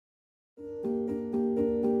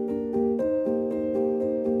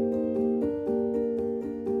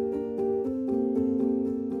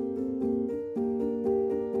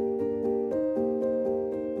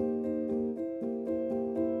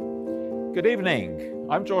Good evening.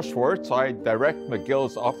 I'm Joe Schwartz. I direct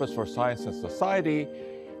McGill's Office for Science and Society,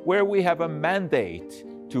 where we have a mandate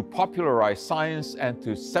to popularize science and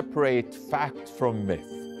to separate fact from myth.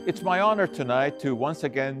 It's my honor tonight to once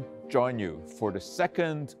again join you for the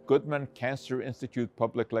second Goodman Cancer Institute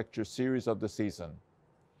public lecture series of the season.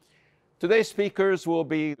 Today's speakers will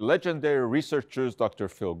be legendary researchers Dr.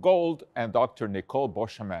 Phil Gold and Dr. Nicole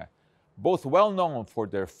Beauchemin, both well known for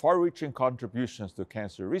their far-reaching contributions to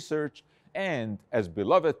cancer research and as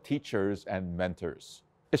beloved teachers and mentors.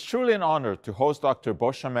 It's truly an honor to host Dr.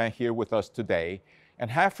 Beauchemin here with us today and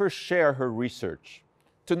have her share her research.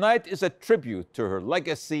 Tonight is a tribute to her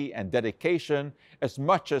legacy and dedication as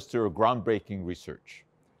much as to her groundbreaking research.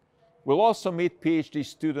 We'll also meet PhD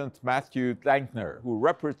student Matthew Dankner, who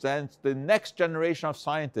represents the next generation of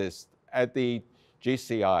scientists at the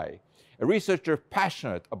JCI, a researcher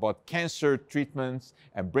passionate about cancer treatments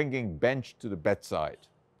and bringing bench to the bedside.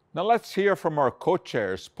 Now let's hear from our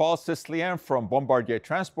co-chairs, Paul Sislien from Bombardier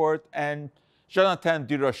Transport and Jonathan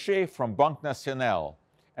Durocher from Banque Nationale,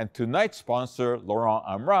 and tonight's sponsor, Laurent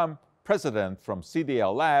Amram, president from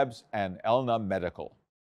CDL Labs and Elna Medical.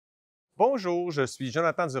 Bonjour, je suis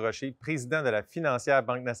Jonathan Durocher, président de la financière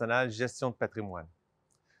Banque Nationale Gestion de patrimoine.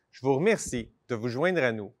 Je vous remercie de vous joindre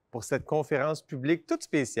à nous pour cette conférence publique toute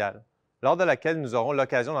spéciale, lors de laquelle nous aurons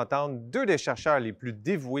l'occasion d'entendre deux des chercheurs les plus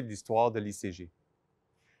dévoués de l'histoire de l'ICG.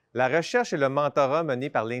 La recherche et le mentorat menés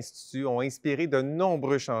par l'Institut ont inspiré de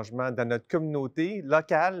nombreux changements dans notre communauté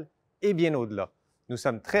locale et bien au-delà. Nous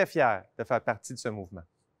sommes très fiers de faire partie de ce mouvement.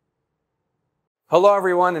 Hello,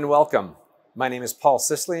 everyone, and welcome. My name is Paul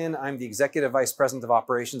Sislien. I'm the Executive Vice President of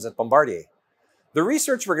Operations at Bombardier. The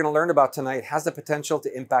research we're going to learn about tonight has the potential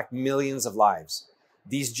to impact millions of lives.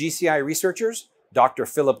 These GCI researchers, Dr.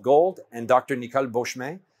 Philip Gold and Dr. Nicole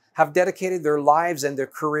Beauchemin, have dedicated their lives and their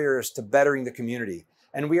careers to bettering the community,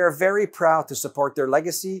 and we are very proud to support their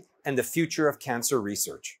legacy and the future of cancer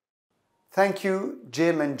research. Thank you,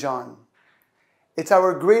 Jim and John. It's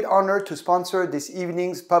our great honor to sponsor this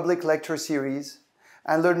evening's public lecture series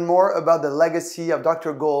and learn more about the legacy of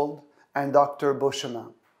Dr. Gold and Dr.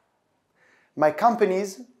 Beauchemin. My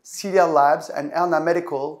companies, CDL Labs and Elna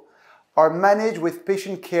Medical, are managed with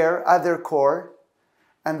patient care at their core,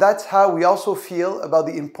 and that's how we also feel about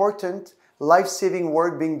the important life-saving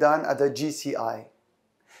work being done at the GCI.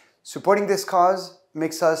 Supporting this cause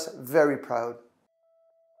makes us very proud.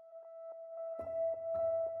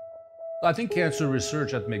 I think cancer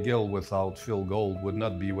research at McGill without Phil Gold would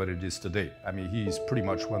not be what it is today. I mean, he's pretty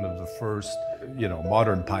much one of the first,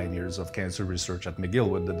 modern pioneers of cancer research at McGill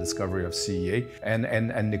with the discovery of CEA,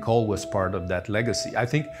 and Nicole was part of that legacy. I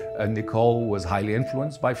think Nicole was highly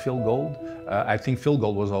influenced by Phil Gold. I think Phil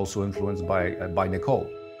Gold was also influenced by Nicole.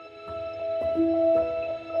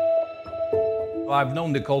 I've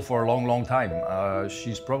known Nicole for a long, long time.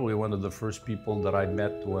 She's probably one of the first people that I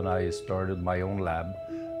met when I started my own lab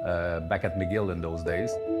back at McGill in those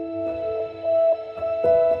days.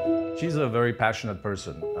 She's a very passionate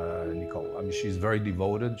person, Nicole. I mean, she's very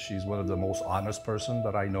devoted. She's one of the most honest person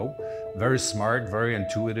that I know. Very smart, very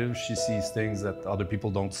intuitive. She sees things that other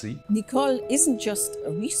people don't see. Nicole isn't just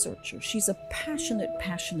a researcher. She's a passionate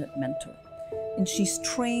mentor. And she's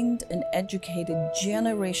trained and educated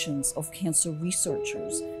generations of cancer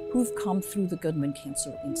researchers who've come through the Goodman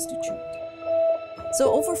Cancer Institute.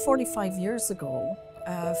 So over 45 years ago,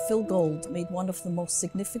 Phil Gold made one of the most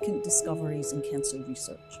significant discoveries in cancer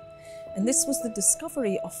research. And this was the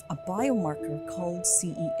discovery of a biomarker called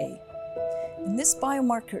CEA. And this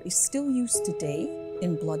biomarker is still used today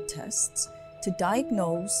in blood tests to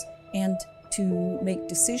diagnose and to make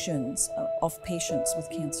decisions of patients with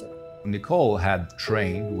cancer. Nicole had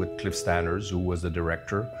trained with Cliff Stanners, who was the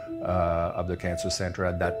director of the Cancer Center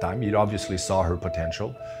at that time. He obviously saw her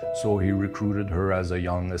potential, so he recruited her as a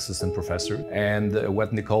young assistant professor. And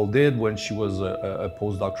what Nicole did when she was a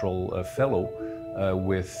postdoctoral fellow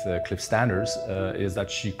with Cliff Stanners is that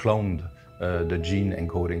she cloned the gene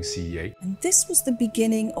encoding CEA. And this was the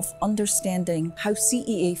beginning of understanding how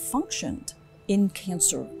CEA functioned in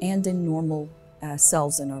cancer and in normal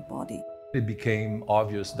cells in our body. It became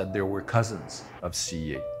obvious that there were cousins of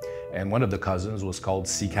CEA, and one of the cousins was called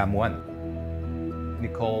CEACAM1.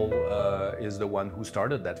 Nicole is the one who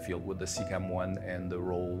started that field with the CEACAM1 and the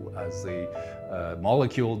role as a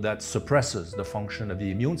molecule that suppresses the function of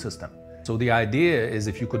the immune system. So the idea is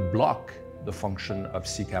if you could block the function of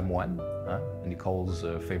CEACAM1, Nicole's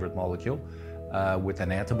favorite molecule, with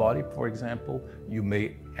an antibody, for example, you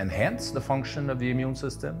may enhance the function of the immune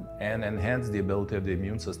system and enhance the ability of the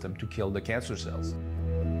immune system to kill the cancer cells.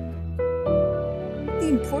 The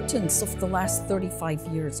importance of the last 35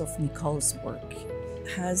 years of Nicole's work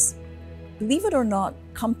has believe it or not,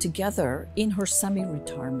 come together in her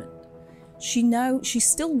semi-retirement. She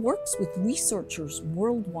still works with researchers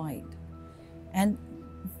worldwide. And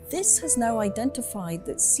this has now identified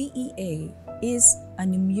that CEA is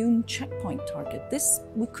an immune checkpoint target. This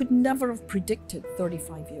we could never have predicted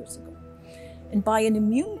 35 years ago. And by an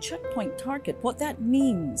immune checkpoint target, what that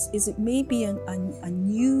means is it may be a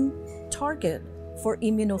new target for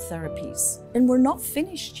immunotherapies. And we're not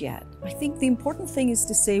finished yet. I think the important thing is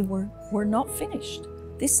to say we're not finished.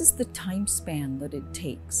 This is the time span that it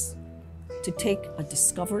takes to take a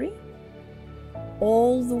discovery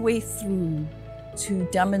all the way through to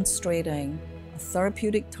demonstrating a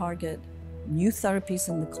therapeutic target, new therapies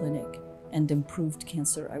in the clinic, and improved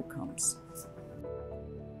cancer outcomes.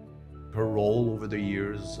 Her role over the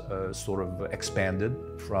years sort of expanded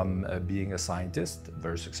from being a scientist, a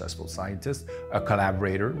very successful scientist, a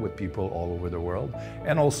collaborator with people all over the world,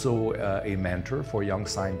 and also a mentor for young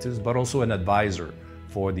scientists, but also an advisor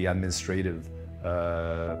for the administrative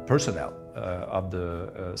personnel of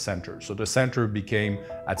the center. So the center became,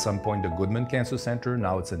 at some point, the Goodman Cancer Center.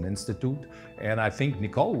 Now it's an institute. And I think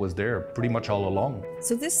Nicole was there pretty much all along.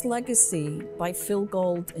 So this legacy by Phil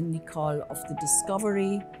Gold and Nicole of the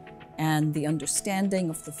discovery and the understanding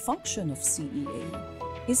of the function of CEA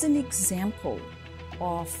is an example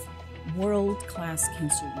of world-class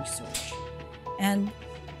cancer research. And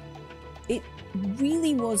it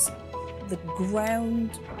really was the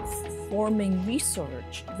ground-forming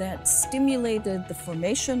research that stimulated the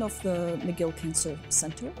formation of the McGill Cancer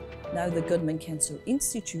Center, now the Goodman Cancer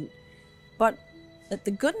Institute. But at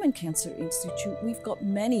the Goodman Cancer Institute, we've got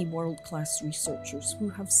many world-class researchers who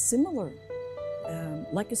have similar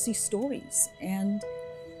legacy stories, and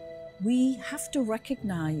we have to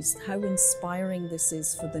recognize how inspiring this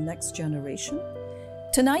is for the next generation.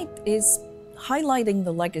 Tonight is highlighting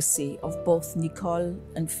the legacy of both Nicole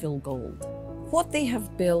and Phil Gold. What they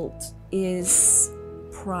have built is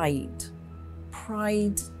pride.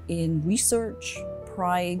 Pride in research,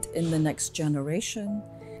 pride in the next generation,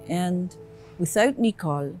 and without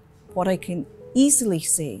Nicole, what I can easily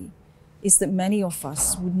say is that many of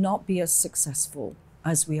us would not be as successful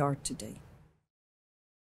as we are today.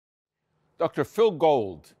 Dr. Phil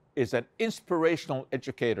Gold is an inspirational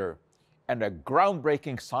educator and a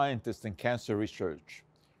groundbreaking scientist in cancer research.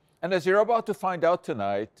 And as you're about to find out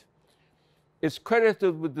tonight, is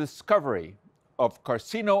credited with the discovery of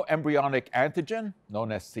carcinoembryonic antigen,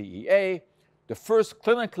 known as CEA, the first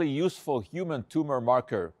clinically useful human tumor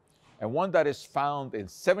marker, and one that is found in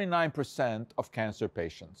 79% of cancer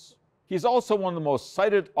patients. He's also one of the most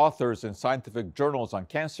cited authors in scientific journals on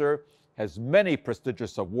cancer, has many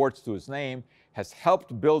prestigious awards to his name, has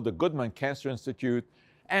helped build the Goodman Cancer Institute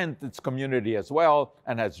and its community as well,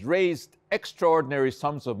 and has raised extraordinary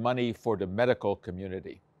sums of money for the medical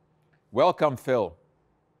community. Welcome, Phil.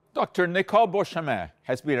 Dr. Nicole Beauchemin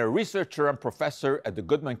has been a researcher and professor at the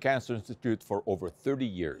Goodman Cancer Institute for over 30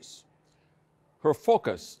 years. Her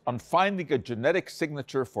focus on finding a genetic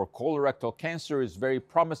signature for colorectal cancer is very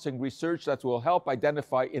promising research that will help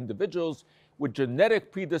identify individuals with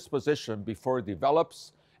genetic predisposition before it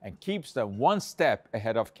develops and keeps them one step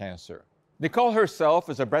ahead of cancer. Nicole herself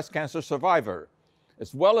is a breast cancer survivor,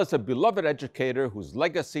 as well as a beloved educator whose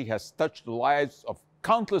legacy has touched the lives of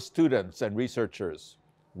countless students and researchers.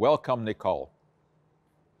 Welcome, Nicole.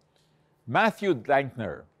 Matthew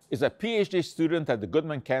Dankner is a PhD student at the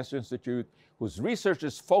Goodman Cancer Institute whose research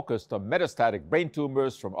is focused on metastatic brain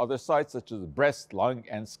tumors from other sites such as the breast, lung,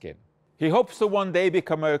 and skin. He hopes to one day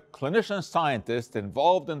become a clinician scientist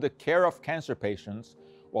involved in the care of cancer patients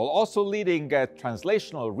while also leading a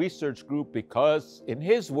translational research group because, in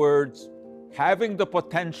his words, having the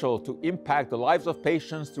potential to impact the lives of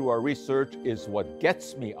patients through our research is what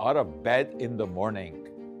gets me out of bed in the morning.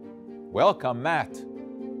 Welcome, Matt.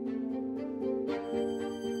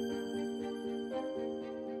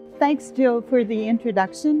 Thanks, Joe, for the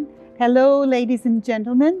introduction. Hello, ladies and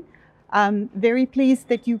gentlemen. I'm very pleased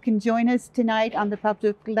that you can join us tonight on the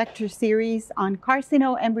public lecture series on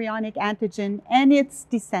carcinoembryonic antigen and its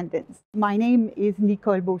descendants. My name is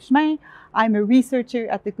Nicole Beauchemin. I'm a researcher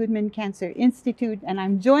at the Goodman Cancer Institute, and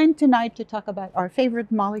I'm joined tonight to talk about our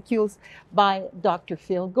favorite molecules by Dr.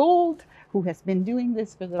 Phil Gold, who has been doing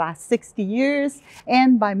this for the last 60 years,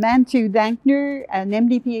 and by Matthew Dankner, an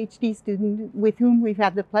MD PhD student with whom we've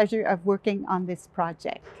had the pleasure of working on this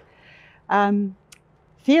project.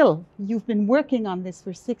 Phil, you've been working on this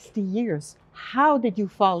for 60 years. How did you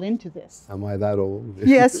fall into this? Am I that old?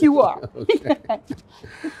 Yes, you are.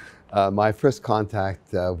 My first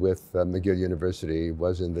contact with McGill University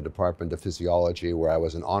was in the Department of Physiology, where I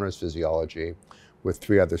was in honors physiology with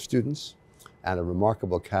 3 other students. and a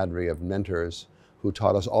remarkable cadre of mentors who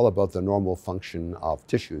taught us all about the normal function of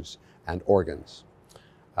tissues and organs.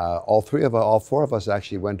 All four of us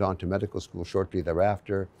actually went on to medical school shortly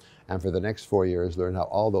thereafter, and for the next 4 years learned how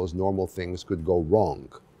all those normal things could go wrong.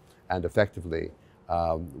 And effectively,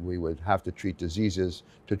 we would have to treat diseases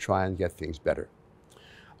to try and get things better.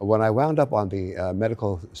 When I wound up on the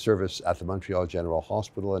medical service at the Montreal General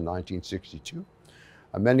Hospital in 1962,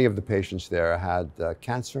 many of the patients there had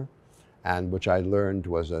cancer, and which I learned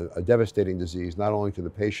was a devastating disease, not only to the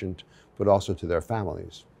patient, but also to their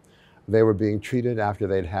families. They were being treated after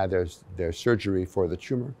they'd had their surgery for the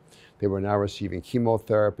tumor. They were now receiving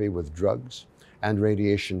chemotherapy with drugs and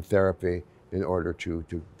radiation therapy in order to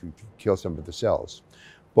kill some of the cells.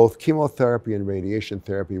 Both chemotherapy and radiation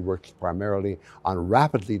therapy worked primarily on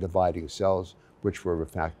rapidly dividing cells, which were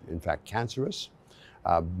in fact cancerous,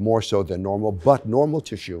 more so than normal, but normal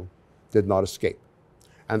tissue did not escape.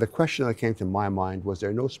 And the question that came to my mind was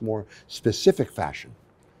there no more specific fashion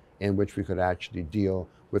in which we could actually deal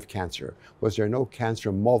with cancer? Was there no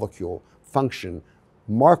cancer molecule, function,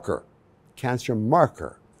 marker, cancer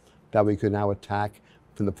marker that we could now attack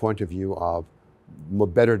from the point of view of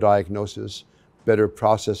better diagnosis, better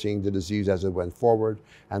processing the disease as it went forward,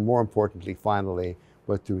 and more importantly, finally,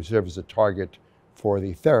 was to serve as a target for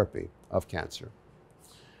the therapy of cancer.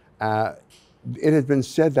 It had been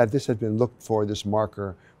said that this had been looked for, this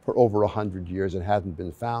marker, for over 100 years and hadn't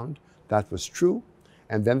been found. That was true.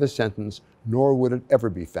 And then the sentence, nor would it ever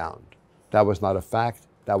be found. That was not a fact,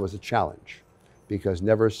 that was a challenge, because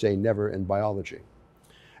never say never in biology.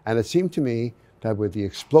 And it seemed to me that with the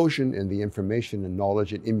explosion in the information and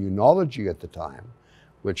knowledge in immunology at the time,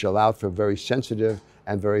 which allowed for very sensitive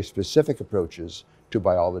and very specific approaches to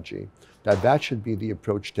biology, that should be the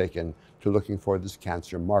approach taken to looking for this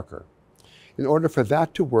cancer marker. In order for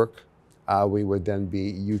that to work, we would then be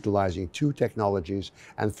utilizing two technologies.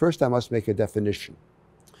 And first I must make a definition.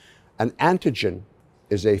 An antigen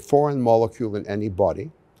is a foreign molecule in any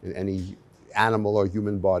body, in any animal or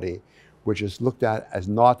human body, which is looked at as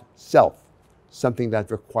not self, something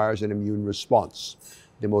that requires an immune response.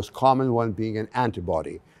 The most common one being an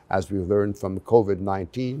antibody, as we've learned from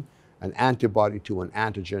COVID-19, an antibody to an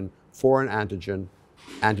antigen, foreign antigen,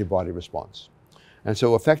 antibody response. And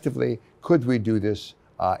so effectively, could we do this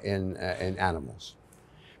in animals?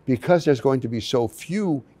 Because there's going to be so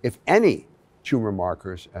few, if any, tumor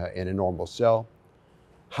markers in a normal cell,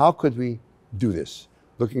 how could we do this?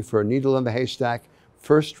 Looking for a needle in the haystack,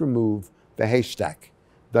 first remove the haystack,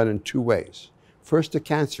 done in two ways. First, the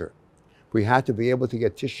cancer. We had to be able to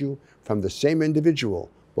get tissue from the same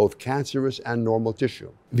individual, both cancerous and normal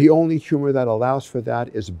tissue. The only tumor that allows for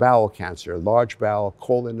that is bowel cancer, large bowel,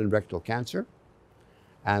 colon, and rectal cancer.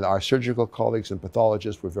 And our surgical colleagues and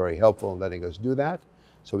pathologists were very helpful in letting us do that,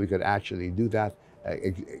 so we could actually do that,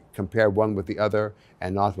 compare one with the other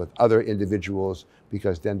and not with other individuals,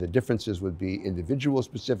 because then the differences would be individual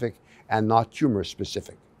specific and not tumor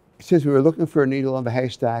specific. Since we were looking for a needle in the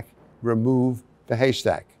haystack, remove the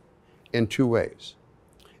haystack in two ways.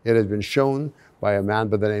 It has been shown by a man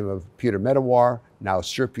by the name of Peter Medawar, now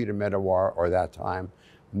Sir Peter Medawar, or that time,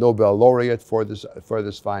 Nobel laureate for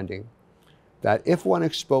this finding, that if one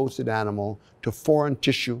exposed an animal to foreign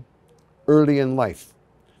tissue early in life,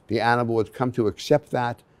 the animal would come to accept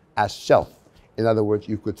that as self. In other words,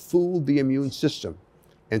 you could fool the immune system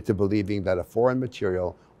into believing that a foreign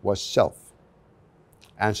material was self.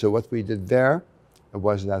 And so what we did there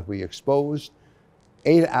was that we exposed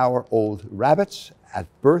 8-hour-old rabbits at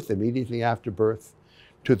birth, immediately after birth,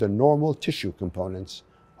 to the normal tissue components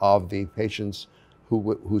of the patients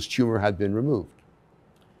whose tumor had been removed.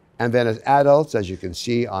 And then as adults, as you can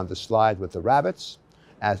see on the slide with the rabbits,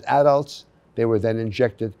 as adults, they were then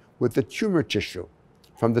injected with the tumor tissue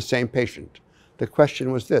from the same patient. The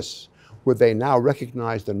question was this: would they now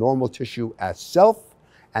recognize the normal tissue as self?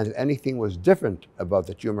 And if anything was different about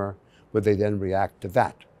the tumor, would they then react to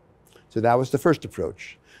that? So that was the first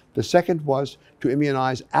approach. The second was to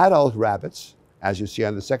immunize adult rabbits, as you see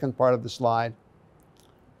on the second part of the slide,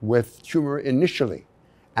 with tumor initially,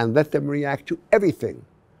 and let them react to everything,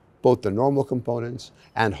 both the normal components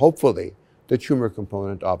and hopefully the tumor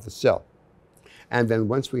component of the cell. And then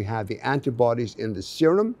once we had the antibodies in the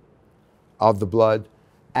serum of the blood,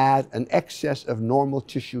 add an excess of normal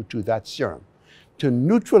tissue to that serum to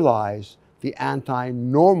neutralize the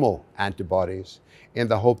anti-normal antibodies in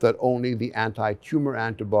the hope that only the anti-tumor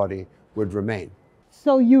antibody would remain.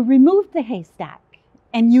 So you remove the haystack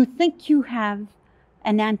and you think you have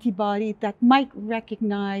an antibody that might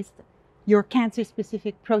recognize your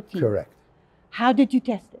cancer-specific protein. Correct. How did you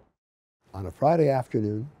test it? On a Friday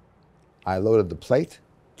afternoon, I loaded the plate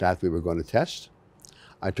that we were going to test.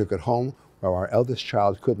 I took it home where our eldest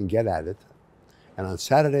child couldn't get at it. And on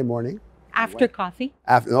Saturday morning, After coffee?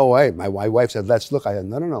 no way, my wife said, let's look. I said,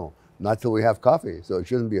 no, not till we have coffee. So it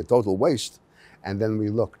shouldn't be a total waste. And then we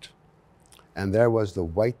looked. And there was the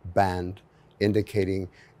white band indicating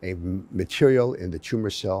a material in the tumor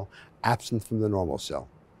cell absent from the normal cell.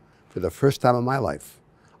 For the first time in my life,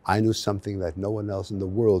 I knew something that no one else in the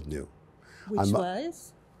world knew. Which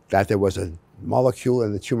was? That there was a molecule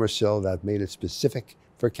in the tumor cell that made it specific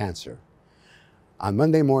for cancer. On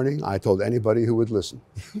Monday morning, I told anybody who would listen.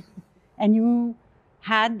 And you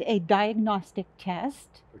had a diagnostic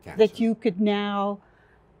test that you could now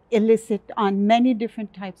elicit on many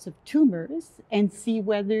different types of tumors and see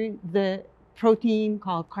whether the protein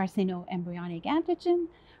called carcinoembryonic antigen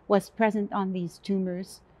was present on these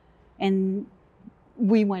tumors. And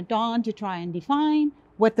we went on to try and define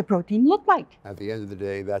what the protein looked like. At the end of the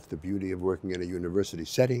day, that's the beauty of working in a university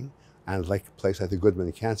setting and like a place like the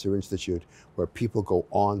Goodman Cancer Institute, where people go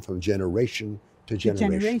on from generation to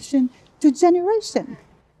generation. To generation.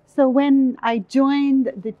 So when I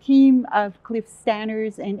joined the team of Cliff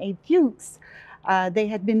Stanners and Abe Fuchs, they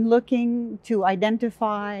had been looking to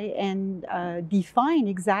identify and define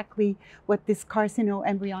exactly what this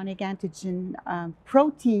carcinoembryonic antigen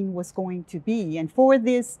protein was going to be. And for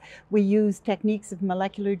this, we used techniques of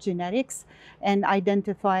molecular genetics and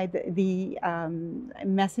identified the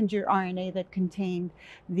messenger RNA that contained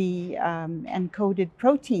the encoded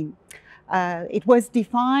protein. It was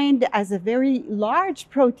defined as a very large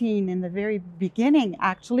protein in the very beginning,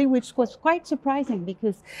 actually, which was quite surprising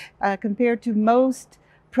because compared to most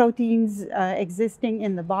proteins existing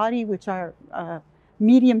in the body, which are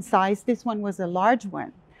medium-sized, this one was a large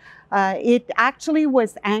one. It actually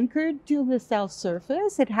was anchored to the cell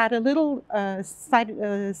surface. It had a little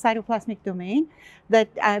cytoplasmic domain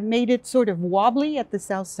that made it sort of wobbly at the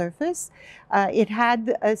cell surface. It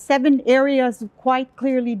had 7 areas quite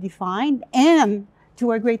clearly defined, and to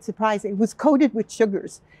our great surprise, it was coated with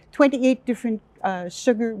sugars. 28 different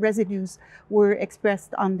sugar residues were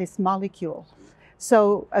expressed on this molecule.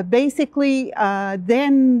 So basically,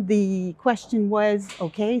 then the question was,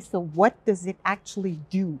 okay, so what does it actually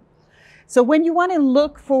do? So when you want to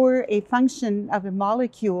look for a function of a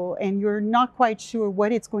molecule and you're not quite sure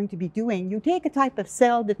what it's going to be doing, you take a type of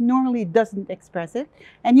cell that normally doesn't express it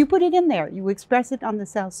and you put it in there. You express it on the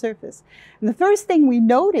cell surface. And the first thing we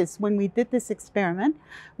noticed when we did this experiment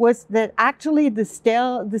was that actually the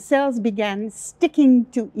cells began sticking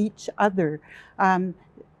to each other,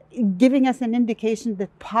 giving us an indication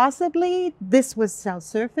that possibly this was cell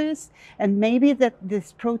surface and maybe that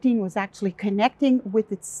this protein was actually connecting with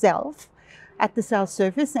itself at the cell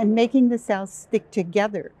surface and making the cells stick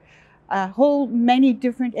together. Many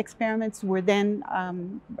different experiments were then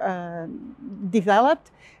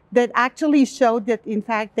developed that actually showed that in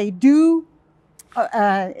fact they do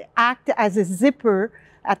act as a zipper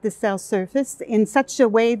at the cell surface in such a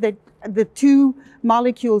way that the 2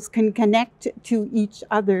 molecules can connect to each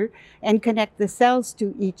other and connect the cells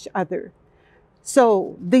to each other.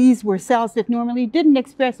 So these were cells that normally didn't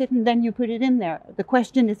express it, and then you put it in there. The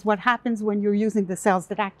question is what happens when you're using the cells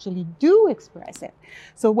that actually do express it.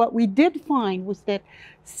 So what we did find was that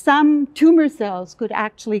some tumor cells could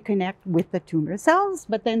actually connect with the tumor cells,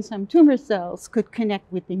 but then some tumor cells could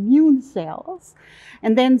connect with immune cells.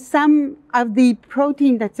 And then some of the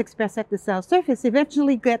protein that's expressed at the cell surface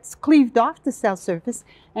eventually gets cleaved off the cell surface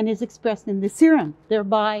and is expressed in the serum,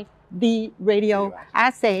 thereby the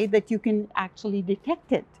radioassay that you can actually detect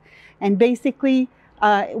it. And basically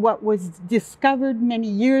what was discovered many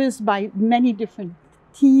years by many different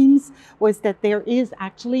teams was that there is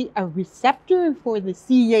actually a receptor for the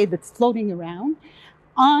CEA that's floating around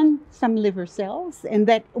on some liver cells, and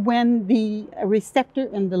that when the receptor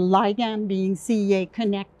and the ligand, being CEA,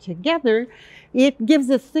 connect together, it gives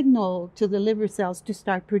a signal to the liver cells to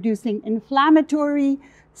start producing inflammatory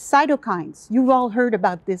cytokines. You've all heard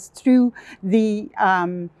about this through the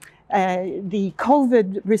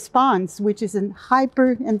COVID response, which is a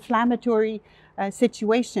hyper-inflammatory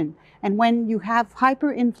situation. And when you have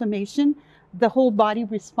hyperinflammation, the whole body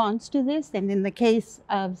responds to this. And in the case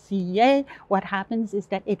of CEA, what happens is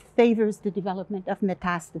that it favors the development of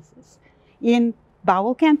metastasis in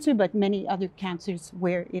bowel cancer, but many other cancers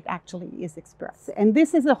where it actually is expressed. And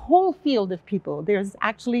this is a whole field of people. There's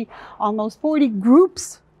actually almost 40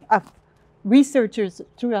 groups of researchers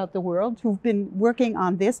throughout the world who've been working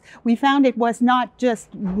on this. We found it was not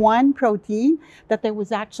just one protein, that there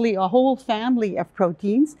was actually a whole family of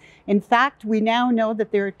proteins. In fact, we now know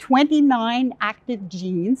that there are 29 active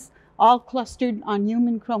genes, all clustered on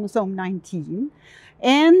human chromosome 19.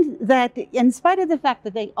 And that in spite of the fact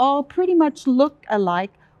that they all pretty much look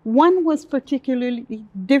alike, one was particularly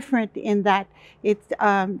different in that it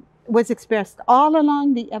was expressed all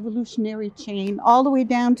along the evolutionary chain, all the way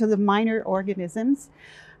down to the minor organisms.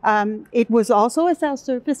 It was also a cell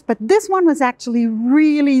surface, but this one was actually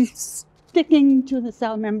really sticking to the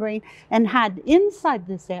cell membrane and had inside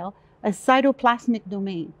the cell a cytoplasmic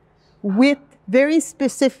domain with very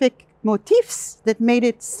specific motifs that made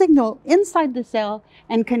it signal inside the cell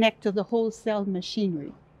and connect to the whole cell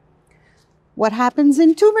machinery. What happens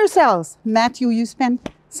in tumor cells? Matthew, you spent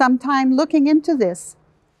some time looking into this.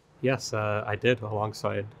 Yes, I did,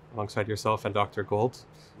 alongside yourself and Dr. Gold.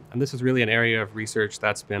 And this is really an area of research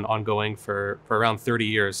that's been ongoing for around 30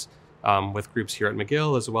 years with groups here at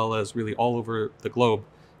McGill, as well as really all over the globe,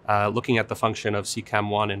 looking at the function of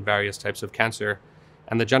CEACAM1 in various types of cancer.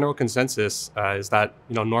 And the general consensus is that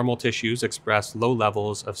normal tissues express low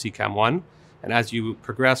levels of CEACAM1. And as you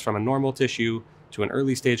progress from a normal tissue to an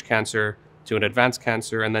early stage cancer, to an advanced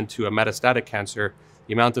cancer, and then to a metastatic cancer,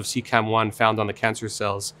 the amount of CEACAM1 found on the cancer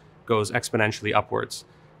cells goes exponentially upwards.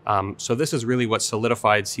 So this is really what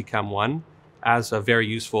solidified CEACAM1 as a very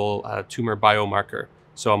useful tumor biomarker,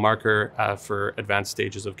 so a marker for advanced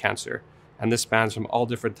stages of cancer. And this spans from all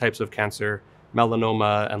different types of cancer,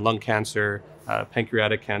 melanoma and lung cancer,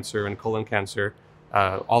 pancreatic cancer and colon cancer,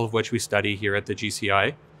 all of which we study here at the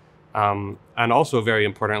GCI. And also very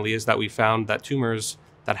importantly is that we found that tumors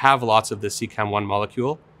that have lots of the CEACAM1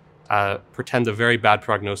 molecule portend a very bad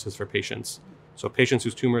prognosis for patients. So patients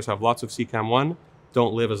whose tumors have lots of CEACAM1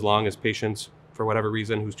 don't live as long as patients, for whatever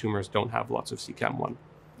reason, whose tumors don't have lots of CEACAM1.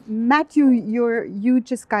 Matthew, you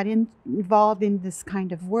just got involved in this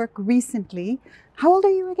kind of work recently. How old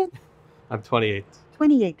are you again? I'm 28.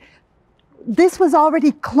 28. This was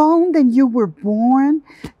already cloned and you were born.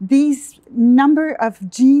 These number of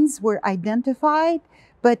genes were identified,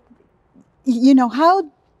 but how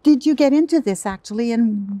did you get into this actually,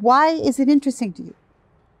 and why is it interesting to you?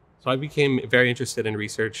 So I became very interested in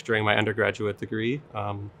research during my undergraduate degree.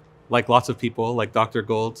 Like lots of people, like Dr.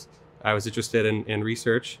 Gold, I was interested in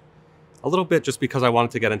research, a little bit just because I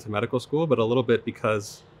wanted to get into medical school, but a little bit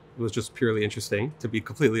because it was just purely interesting, to be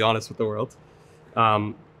completely honest with the world.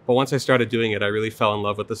 But once I started doing it, I really fell in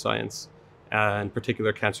love with the science, in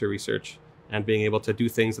particular cancer research, and being able to do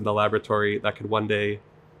things in the laboratory that could one day,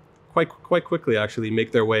 quite quickly actually,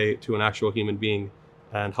 make their way to an actual human being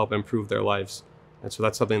and help improve their lives. And so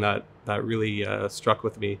that's something that really struck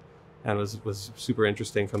with me and was super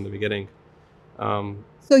interesting from the beginning.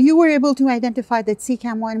 So you were able to identify that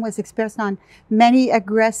CEACAM1 was expressed on many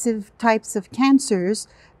aggressive types of cancers,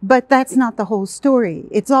 but that's not the whole story.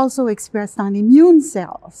 It's also expressed on immune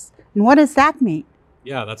cells. And what does that mean?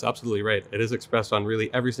 Yeah, that's absolutely right. It is expressed on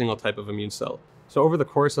really every single type of immune cell. So over the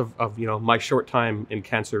course of my short time in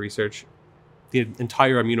cancer research, the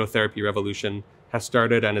entire immunotherapy revolution has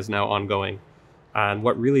started and is now ongoing. And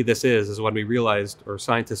what really this is when we realized, or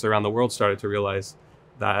scientists around the world started to realize,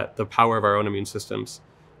 that the power of our own immune systems,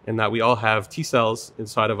 in that we all have T cells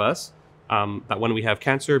inside of us that when we have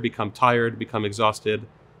cancer become tired, become exhausted,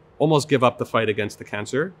 almost give up the fight against the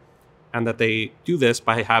cancer, and that they do this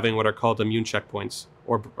by having what are called immune checkpoints,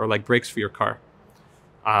 or like brakes for your car.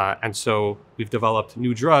 And so we've developed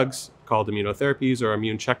new drugs called immunotherapies or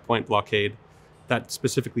immune checkpoint blockade that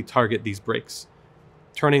specifically target these brakes,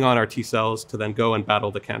 turning on our T cells to then go and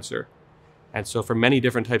battle the cancer. And so for many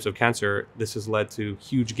different types of cancer, this has led to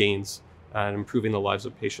huge gains in improving the lives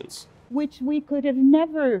of patients. Which we could have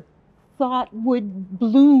never thought would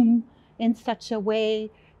bloom in such a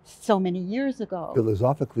way so many years ago.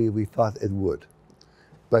 Philosophically, we thought it would.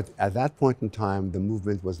 But at that point in time, the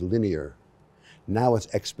movement was linear. Now it's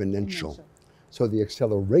exponential. So the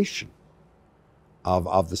acceleration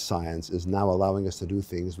of the science is now allowing us to do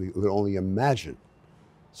things we could only imagine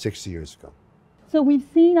 60 years ago. So we've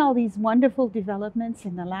seen all these wonderful developments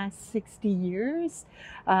in the last 60 years,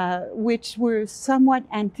 which were somewhat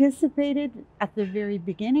anticipated at the very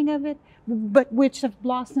beginning of it, but which have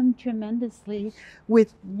blossomed tremendously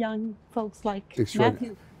with young folks like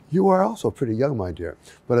Matthew. You are also pretty young, my dear.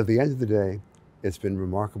 But at the end of the day, it's been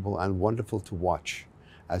remarkable and wonderful to watch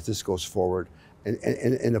as this goes forward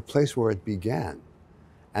in a place where it began.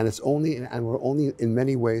 And we're only in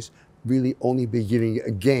many ways really only beginning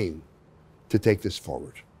again to take this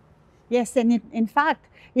forward. Yes, and in fact,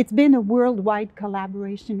 it's been a worldwide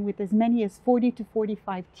collaboration with as many as 40 to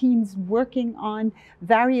 45 teams working on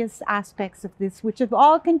various aspects of this, which have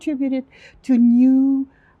all contributed to new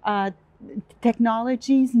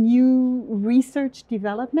technologies, new research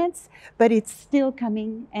developments, but it's still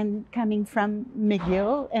coming from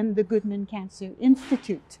McGill and the Goodman Cancer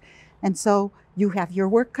Institute. And so you have your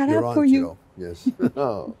work cut You're out on, for you. Joe. Yes.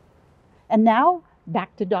 Oh. And now,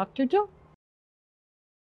 back to Dr. Joe.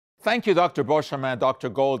 Thank you, Dr. Beauchemin, Dr.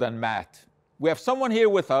 Gold, and Matt. We have someone here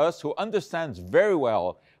with us who understands very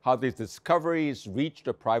well how these discoveries reach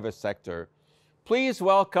the private sector. Please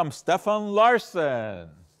welcome Stefan Larsson.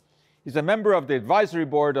 He's a member of the advisory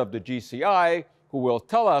board of the GCI, who will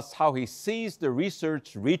tell us how he sees the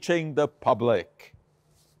research reaching the public.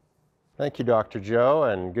 Thank you, Dr. Joe,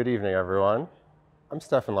 and good evening, everyone. I'm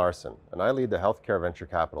Stefan Larsson, and I lead the Healthcare Venture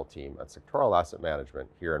Capital team at Sectoral Asset Management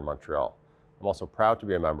here in Montreal. I'm also proud to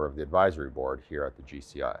be a member of the advisory board here at the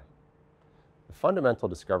GCI. The fundamental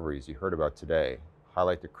discoveries you heard about today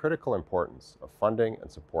highlight the critical importance of funding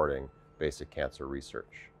and supporting basic cancer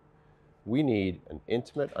research. We need an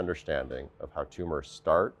intimate understanding of how tumors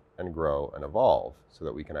start and grow and evolve so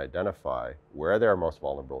that we can identify where they are most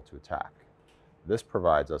vulnerable to attack. This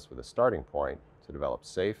provides us with a starting point to develop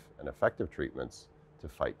safe and effective treatments to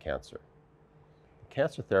fight cancer. The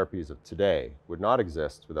cancer therapies of today would not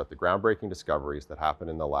exist without the groundbreaking discoveries that happened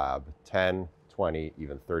in the lab 10, 20,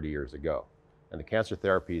 even 30 years ago. And the cancer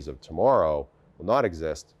therapies of tomorrow will not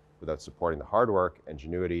exist without supporting the hard work,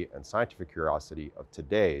 ingenuity, and scientific curiosity of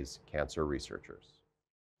today's cancer researchers.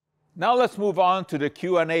 Now let's move on to the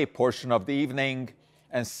Q&A portion of the evening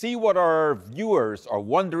and see what our viewers are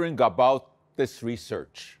wondering about this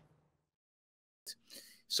research.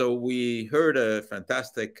 So we heard a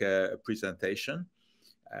fantastic presentation,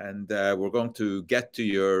 and we're going to get to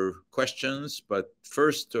your questions, but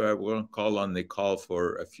first we're going to call on Nicole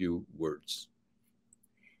for a few words.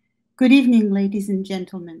 Good evening, ladies and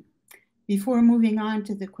gentlemen. Before moving on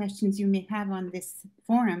to the questions you may have on this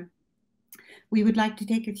forum, we would like to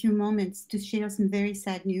take a few moments to share some very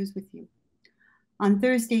sad news with you. On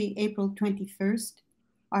Thursday, April 21st,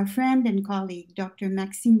 our friend and colleague, Dr.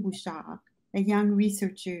 Maxime Bouchard, a young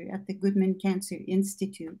researcher at the Goodman Cancer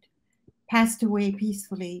Institute, passed away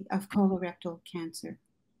peacefully of colorectal cancer.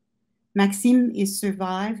 Maxime is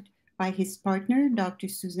survived by his partner, Dr.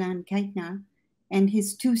 Suzanne Kaitna, and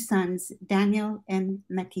his two sons, Daniel and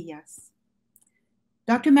Matthias.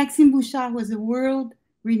 Dr. Maxime Bouchard was a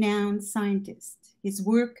world-renowned scientist. His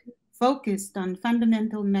work focused on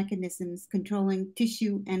fundamental mechanisms controlling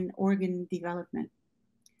tissue and organ development.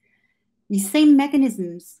 These same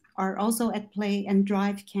mechanisms are also at play and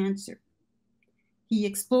drive cancer. He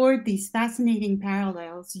explored these fascinating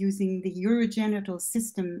parallels using the urogenital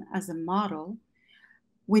system as a model,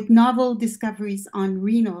 with novel discoveries on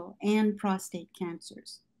renal and prostate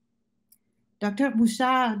cancers. Dr.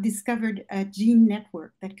 Bouchard discovered a gene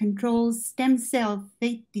network that controls stem cell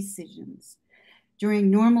fate decisions during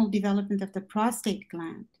normal development of the prostate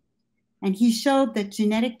gland. And he showed that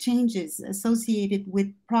genetic changes associated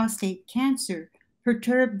with prostate cancer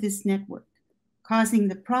perturb this network, causing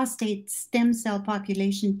the prostate stem cell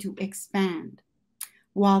population to expand,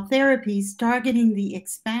 while therapies targeting the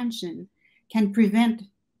expansion can prevent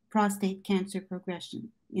prostate cancer progression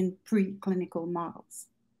in preclinical models.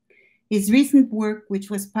 His recent work, which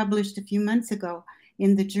was published a few months ago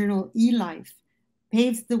in the journal eLife,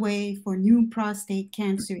 paves the way for new prostate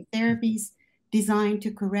cancer therapies designed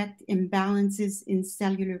to correct imbalances in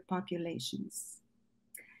cellular populations.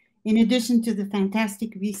 In addition to the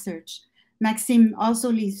fantastic research, Maxime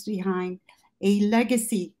also leaves behind a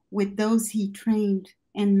legacy with those he trained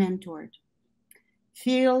and mentored.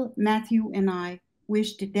 Phil, Matthew, and I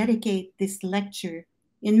wish to dedicate this lecture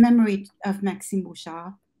in memory of Maxime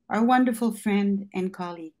Bouchard, our wonderful friend and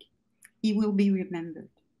colleague. He will be remembered.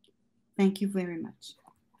 Thank you very much.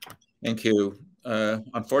 Thank you.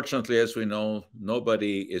 Unfortunately, as we know,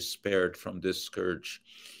 nobody is spared from this scourge.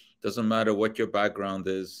 Doesn't matter what your background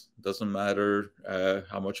is, doesn't matter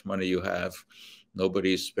how much money you have,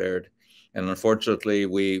 nobody is spared. And unfortunately,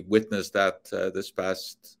 we witnessed that this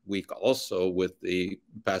past week also with the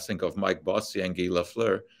passing of Mike Bossy and Guy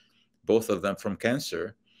Lafleur, both of them from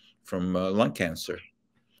cancer, from lung cancer.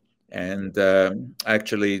 And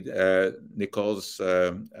actually, Nicole's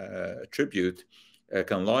tribute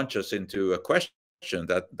can launch us into a question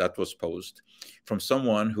that was posed from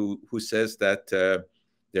someone who says that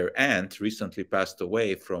their aunt recently passed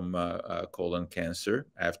away from colon cancer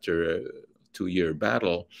after a 2-year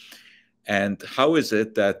battle. And how is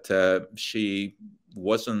it that she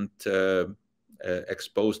wasn't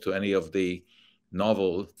exposed to any of the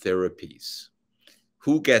novel therapies?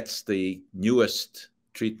 Who gets the newest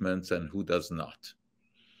treatments and who does not?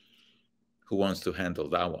 Who wants to handle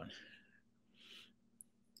that one?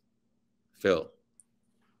 Phil.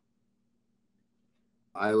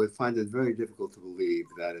 I would find it very difficult to believe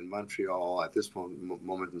that in Montreal at this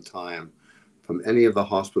moment in time, from any of the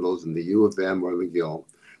hospitals in the U of M or McGill,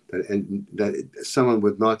 that someone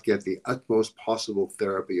would not get the utmost possible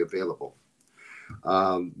therapy available.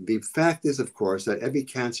 The fact is, of course, that every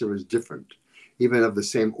cancer is different, even of the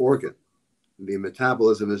same organ. The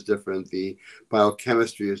metabolism is different, the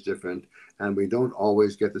biochemistry is different, and we don't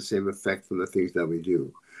always get the same effect from the things that we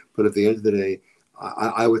do. But at the end of the day,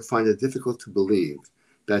 I would find it difficult to believe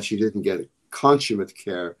that she didn't get consummate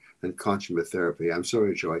care and consummate therapy. I'm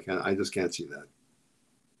sorry, Joe, I just can't see that.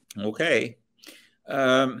 Okay.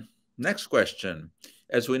 Next question.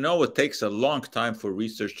 As we know, it takes a long time for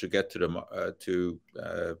research to get to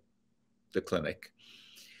the clinic.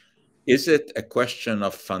 Is it a question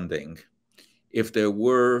of funding? If there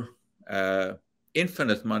were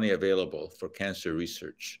infinite money available for cancer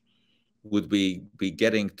research, would we be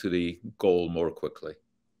getting to the goal more quickly?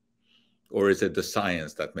 Or is it the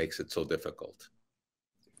science that makes it so difficult?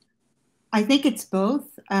 I think it's both.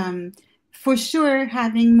 For sure,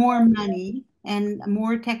 having more money and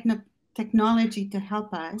more technology to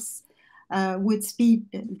help us would speed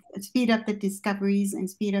up the discoveries and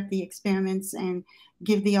speed up the experiments and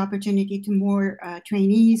give the opportunity to more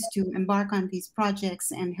trainees to embark on these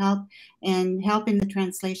projects and help in the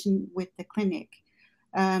translation with the clinic.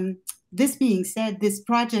 This being said, this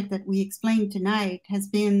project that we explained tonight has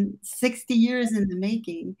been 60 years in the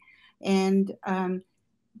making, and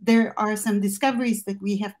there are some discoveries that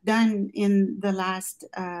we have done in the last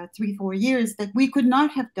 3-4 years that we could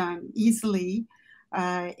not have done easily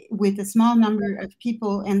with a small number of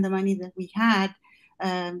people and the money that we had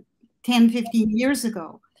 10-15 years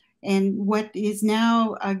ago. And what is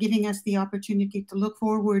now giving us the opportunity to look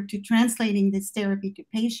forward to translating this therapy to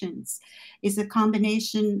patients is a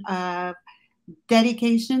combination of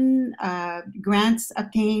dedication, grants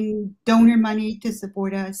obtained, donor money to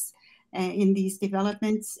support us in these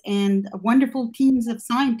developments, and wonderful teams of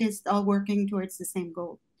scientists all working towards the same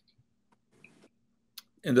goal.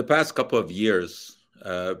 In the past couple of years,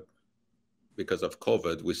 because of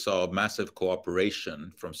COVID, we saw massive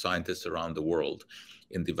cooperation from scientists around the world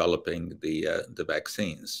in developing the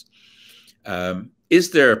vaccines.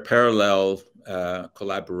 Is there a parallel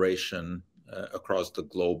collaboration across the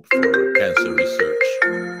globe for cancer research?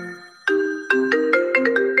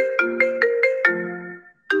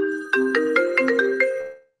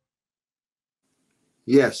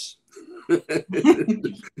 Yes.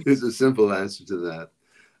 There's a simple answer to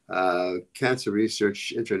that. Cancer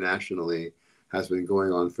research internationally has been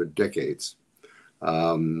going on for decades.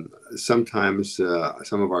 Sometimes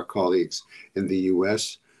some of our colleagues in the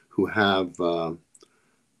US who have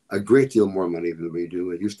a great deal more money than we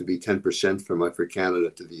do. It used to be 10% for Canada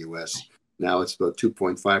to the US. Now it's about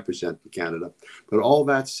 2.5% in Canada. But all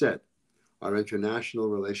that said, our international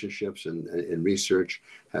relationships and research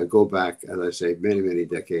go back, as I say, many, many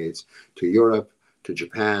decades to Europe, to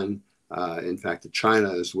Japan, in fact, to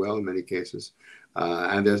China as well in many cases.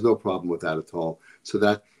 And there's no problem with that at all. So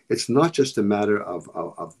that it's not just a matter of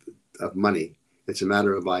money. It's a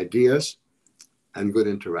matter of ideas and good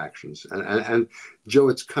interactions. And Joe,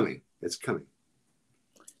 it's coming. It's coming.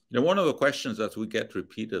 You know, one of the questions that we get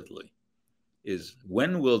repeatedly is,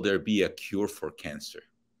 when will there be a cure for cancer?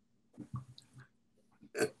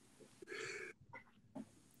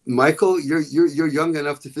 Michael, you're young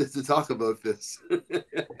enough to talk about this.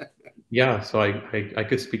 Yeah, so I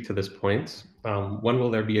could speak to this point. When will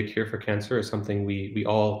there be a cure for cancer is something we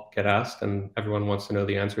all get asked and everyone wants to know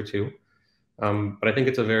the answer to. But I think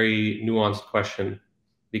it's a very nuanced question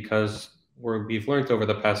because we've learned over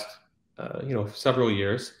the past several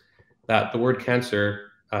years that the word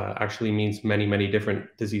cancer actually means many, many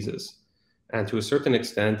different diseases. And to a certain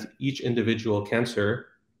extent, each individual cancer,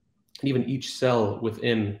 and even each cell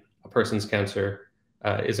within a person's cancer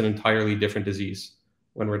is an entirely different disease.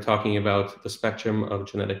 When we're talking about the spectrum of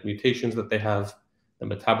genetic mutations that they have, the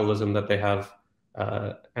metabolism that they have,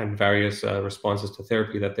 and various responses to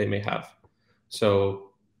therapy that they may have.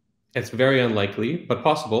 So it's very unlikely, but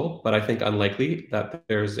possible, but I think unlikely, that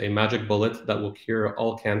there's a magic bullet that will cure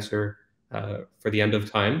all cancer for the end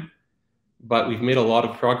of time. But we've made a lot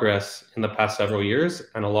of progress in the past several years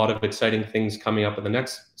and a lot of exciting things coming up in the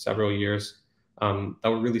next several years that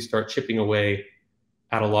will really start chipping away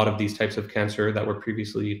at a lot of these types of cancer that were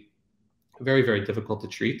previously very, very difficult to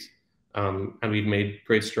treat. And we've made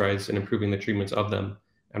great strides in improving the treatments of them.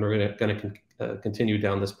 And we're going to continue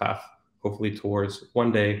down this path, hopefully towards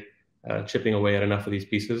one day chipping away at enough of these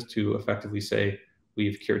pieces to effectively say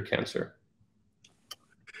we've cured cancer.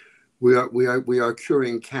 We are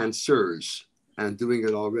curing cancers and doing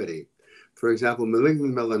it already. For example,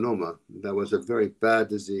 malignant melanoma, that was a very bad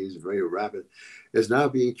disease, very rapid, is now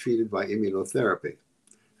being treated by immunotherapy.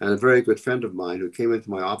 And a very good friend of mine who came into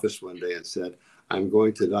my office one day and said, I'm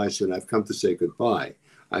going to die soon. I've come to say goodbye.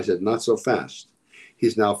 I said, not so fast.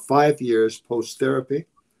 He's now 5 years post-therapy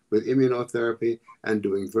with immunotherapy and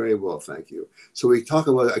doing very well, thank you. So we talk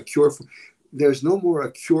about a cure. There's no more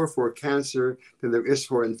a cure for cancer than there is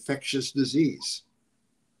for infectious disease.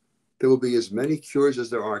 There will be as many cures as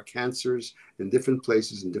there are cancers in different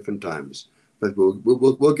places and different times. But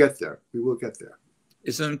we'll get there. We will get there.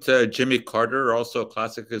 Isn't Jimmy Carter also a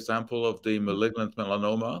classic example of the malignant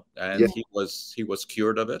melanoma? And he was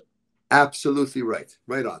cured of it? Absolutely right.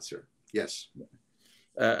 Right on, sir. Yes.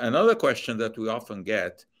 Another question that we often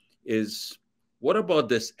get is, what about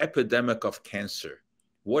this epidemic of cancer?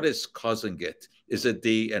 What is causing it? Is it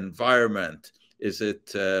the environment? Is it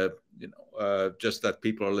just that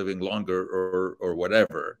people are living longer or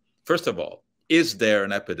whatever? First of all, is there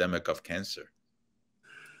an epidemic of cancer?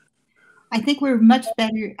 I think we're much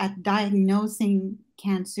better at diagnosing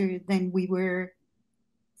cancer than we were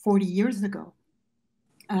 40 years ago.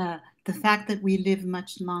 The fact that we live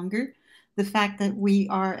much longer, the fact that we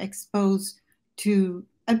are exposed to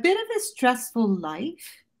a bit of a stressful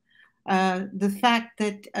life, the fact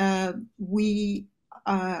that we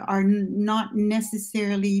are not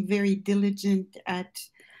necessarily very diligent at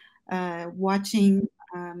watching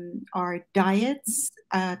our diets,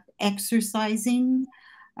 exercising,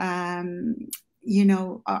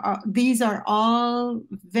 these are all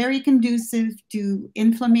very conducive to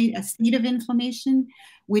a state of inflammation,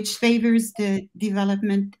 which favors the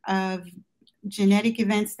development of genetic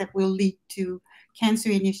events that will lead to cancer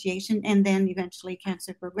initiation and then eventually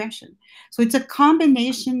cancer progression. So it's a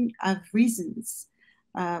combination of reasons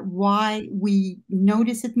why we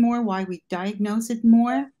notice it more, why we diagnose it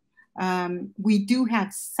more. We do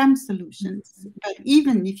have some solutions, but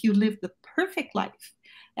even if you live the perfect life,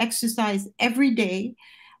 exercise every day,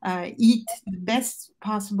 eat the best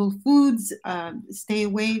possible foods, stay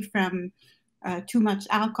away from too much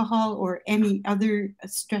alcohol or any other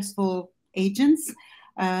stressful agents,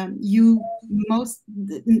 a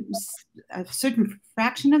certain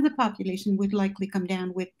fraction of the population would likely come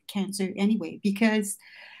down with cancer anyway, because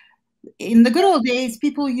in the good old days,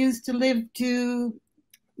 people used to live to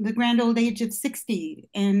the grand old age of 60,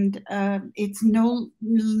 and it's no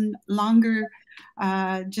longer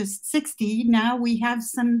just 60. Now we have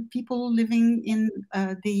some people living in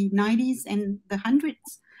the 90s and the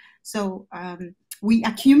hundreds. So we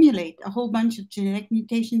accumulate a whole bunch of genetic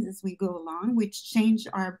mutations as we go along, which change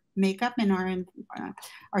our makeup and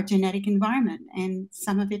our genetic environment. And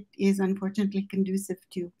some of it is unfortunately conducive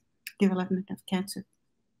to development of cancer.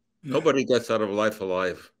 Nobody gets out of life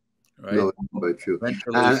alive, right? No, that's quite true.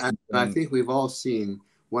 And I think we've all seen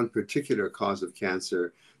one particular cause of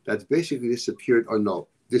cancer that's basically disappeared, or no,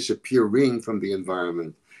 disappearing from the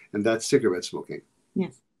environment, and that's cigarette smoking.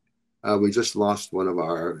 Yes. We just lost one of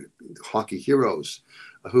our hockey heroes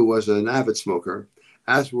who was an avid smoker,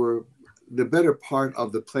 as were the better part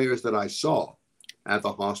of the players that I saw at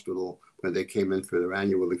the hospital when they came in for their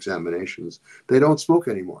annual examinations. They don't smoke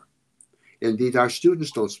anymore. Indeed, our students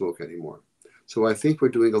don't smoke anymore. So I think we're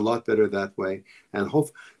doing a lot better that way. And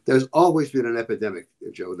there's always been an epidemic,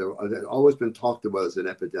 Joe. There's always been talked about as an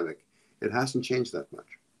epidemic. It hasn't changed that much.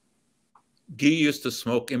 Guy used to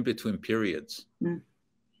smoke in between periods. Mm.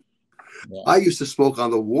 Yeah. I used to smoke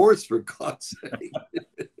on the wards, for God's sake.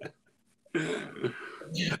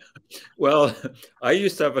 Well, I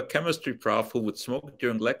used to have a chemistry prof who would smoke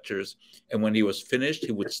during lectures, and when he was finished,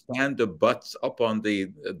 he would stand the butts up on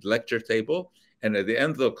the lecture table, and at the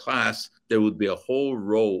end of the class, there would be a whole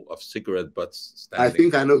row of cigarette butts standing. I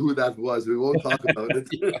think I know who that was. We won't talk about it.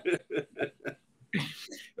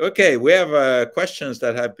 Okay, we have questions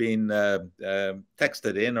that have been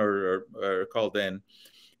texted in or called in.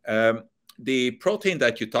 The protein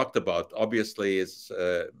that you talked about obviously is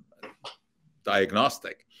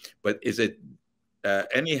diagnostic, but is it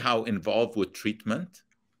anyhow involved with treatment?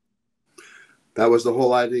 That was the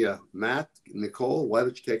whole idea. Matt, Nicole, why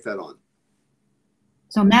don't you take that on?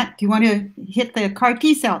 So Matt, do you want to hit the CAR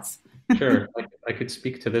T cells? Sure, I could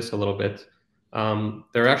speak to this a little bit.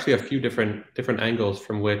 There are actually a few different angles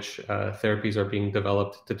from which therapies are being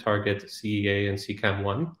developed to target CEA and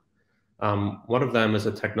CEACAM1. One of them is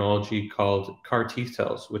a technology called CAR T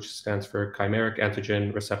cells, which stands for chimeric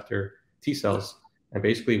antigen receptor T cells. And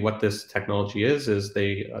basically what this technology is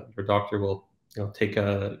your doctor will take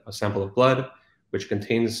a sample of blood, which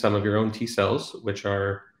contains some of your own T cells, which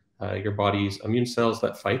are your body's immune cells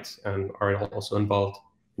that fight and are also involved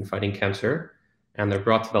in fighting cancer. And they're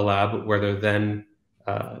brought to the lab where they're then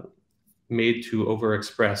made to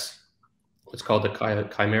overexpress what's called the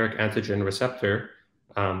chimeric antigen receptor.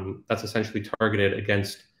 That's essentially targeted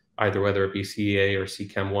against either whether it be CEA or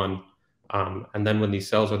CEACAM1. And then when these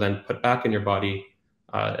cells are then put back in your body,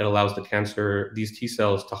 it allows these T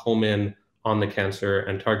cells to home in on the cancer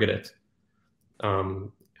and target it.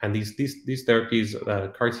 And these therapies,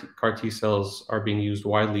 CAR T cells, are being used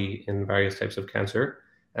widely in various types of cancer,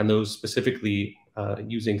 and those specifically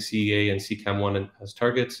using CEA and CEACAM1 as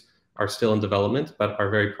targets are still in development, but are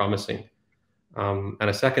very promising. And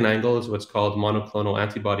a second angle is what's called monoclonal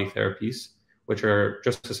antibody therapies, which are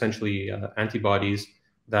just essentially antibodies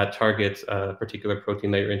that target a particular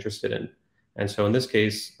protein that you're interested in. And so in this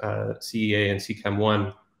case, CEA and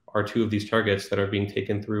CEACAM1 are two of these targets that are being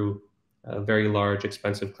taken through very large,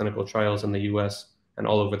 expensive clinical trials in the US and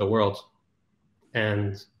all over the world.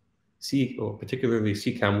 And particularly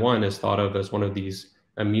CEACAM1 is thought of as one of these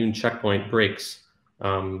immune checkpoint breaks,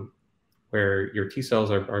 where your T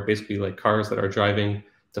cells are basically like cars that are driving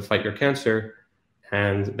to fight your cancer,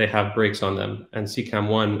 and they have brakes on them. And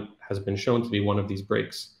CEACAM1 has been shown to be one of these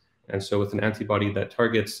brakes. And so with an antibody that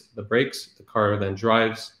targets the brakes, the car then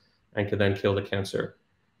drives and can then kill the cancer.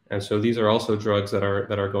 And so these are also drugs that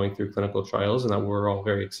are going through clinical trials and that we're all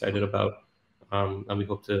very excited about. And we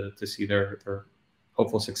hope to see their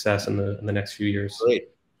hopeful success in the next few years. Great.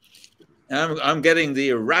 I'm getting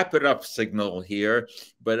the wrap it up signal here,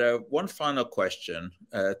 but one final question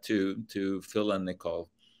to Phil and Nicole.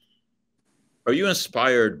 Are you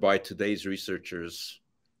inspired by today's researchers,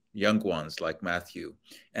 young ones like Matthew,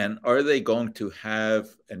 and are they going to have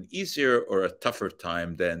an easier or a tougher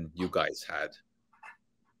time than you guys had?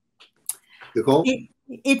 Nicole?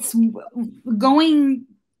 It's going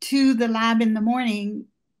to the lab in the morning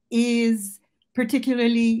is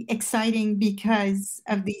particularly exciting because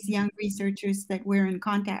of these young researchers that we're in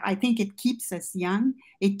contact. I think it keeps us young.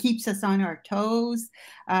 It keeps us on our toes.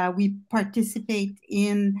 We participate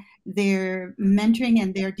in their mentoring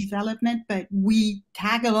and their development, but we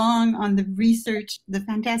tag along on the research, the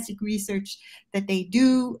fantastic research that they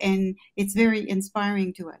do, and it's very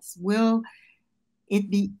inspiring to us. Will it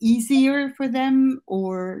be easier for them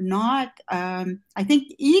or not? I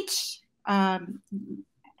think each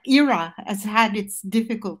era has had its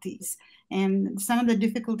difficulties, and some of the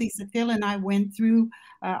difficulties that Phil and I went through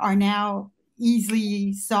are now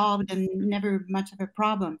easily solved and never much of a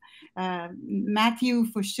problem. Matthew,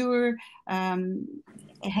 for sure,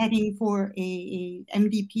 heading for a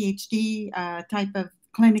MD PhD type of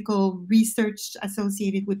clinical research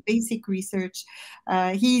associated with basic research.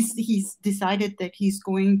 He's decided that he's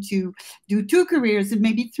going to do 2 careers and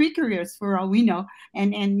maybe 3 careers for all we know.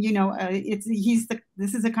 And you know,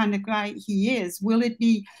 this is the kind of guy he is. Will it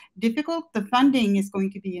be difficult? The funding is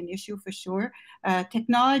going to be an issue for sure.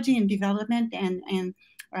 Technology and development and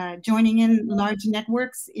joining in large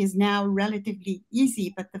networks is now relatively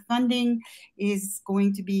easy, but the funding is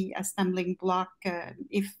going to be a stumbling block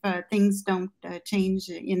if things don't change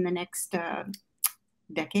in the next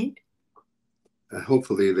decade.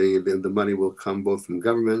 Hopefully the money will come both from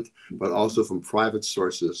government, but also from private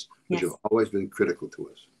sources, which have always been critical to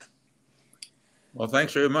us. Well,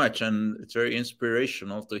 thanks very much. And it's very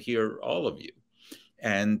inspirational to hear all of you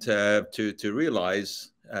and to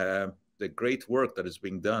realize the great work that is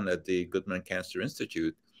being done at the Goodman Cancer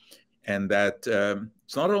Institute, and that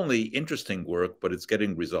it's not only interesting work, but it's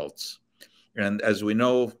getting results. And as we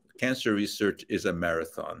know, cancer research is a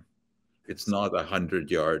marathon. It's not a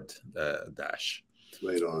 100-yard dash.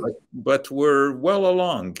 Right on. But we're well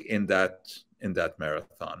along in that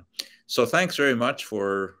marathon. So thanks very much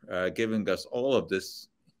for giving us all of this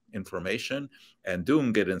information and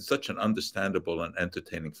doing it in such an understandable and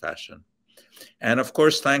entertaining fashion. And of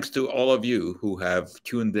course, thanks to all of you who have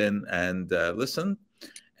tuned in and listened,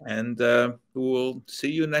 and we'll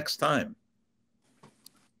see you next time.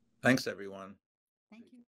 Thanks, everyone.